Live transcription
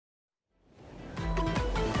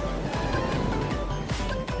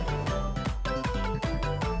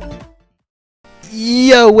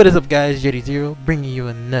Yo, what is up, guys? TheJDzero bringing you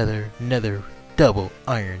another double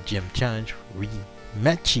iron gem challenge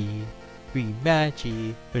rematchy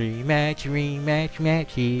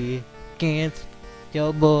against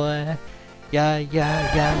your boy. Yeah.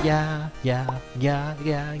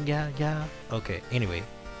 Okay, anyway,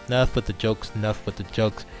 enough with the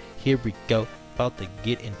jokes. Here we go. About to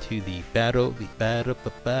get into the battle. The battle.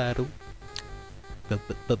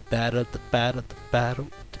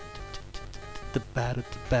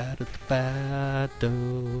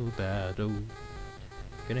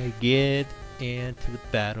 Gonna get into the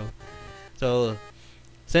battle. So,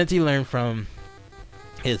 since he learned from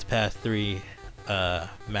his past 3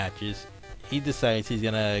 matches, he decides he's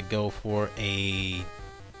gonna go for a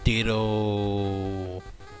Ditto.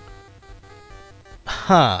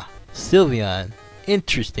 Sylveon.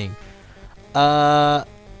 Interesting. That's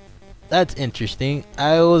interesting.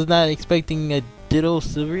 I was not expecting a Ditto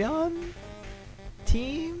Sylveon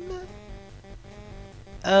team.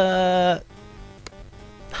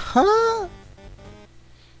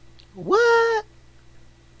 What?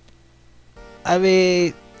 I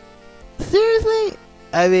mean, seriously?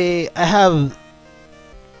 I mean, I have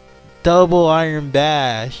double Iron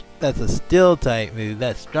Bash. That's a steel type move.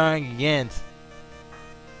 That's strong against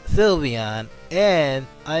Sylveon. And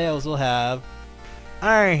I also have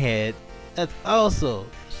Iron Head. That's also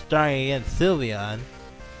strong against Sylveon.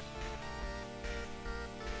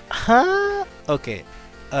 Okay.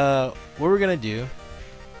 What we're gonna do,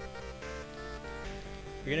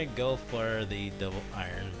 we're gonna go for the double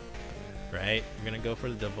iron, right? We're gonna go for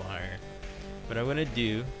the double iron. What I'm gonna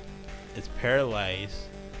do is paralyze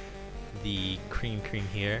the cream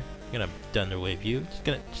here. I'm gonna Thunder Wave you.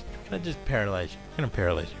 Gonna paralyze you. We're gonna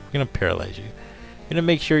paralyze you. I'm gonna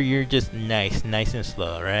make sure you're just nice and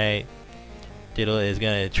slow, right? Ditto is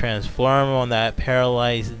gonna transform on that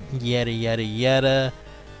paralyzed yada.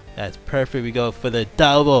 That's perfect. We go for the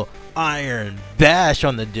double Iron Bash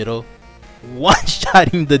on the Ditto.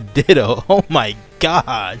 One-shotting the Ditto. Oh my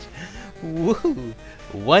gosh. Woo.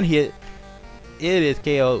 One hit. It is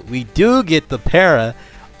KO. We do get the para.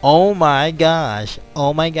 Oh my gosh.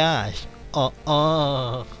 Oh my gosh.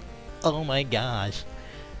 Oh my gosh.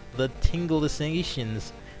 The tingle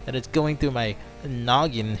sensations that is going through my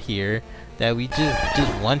noggin here, that we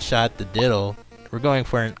just one-shot the Ditto. We're going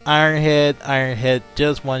for an Iron Head,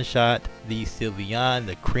 just one shot the Sylveon,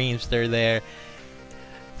 the Creamster there.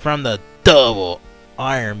 From the double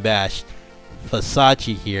Iron Bash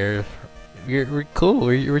Versace here. We're cool,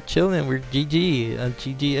 we're chilling, we're GG.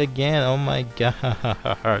 GG again, oh my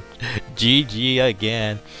god. GG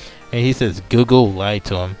again. And he says Google lied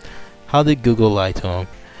to him. How did Google lie to him?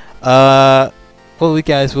 Well,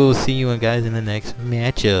 guys, we'll see you guys in the next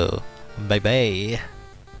matchup. Bye bye.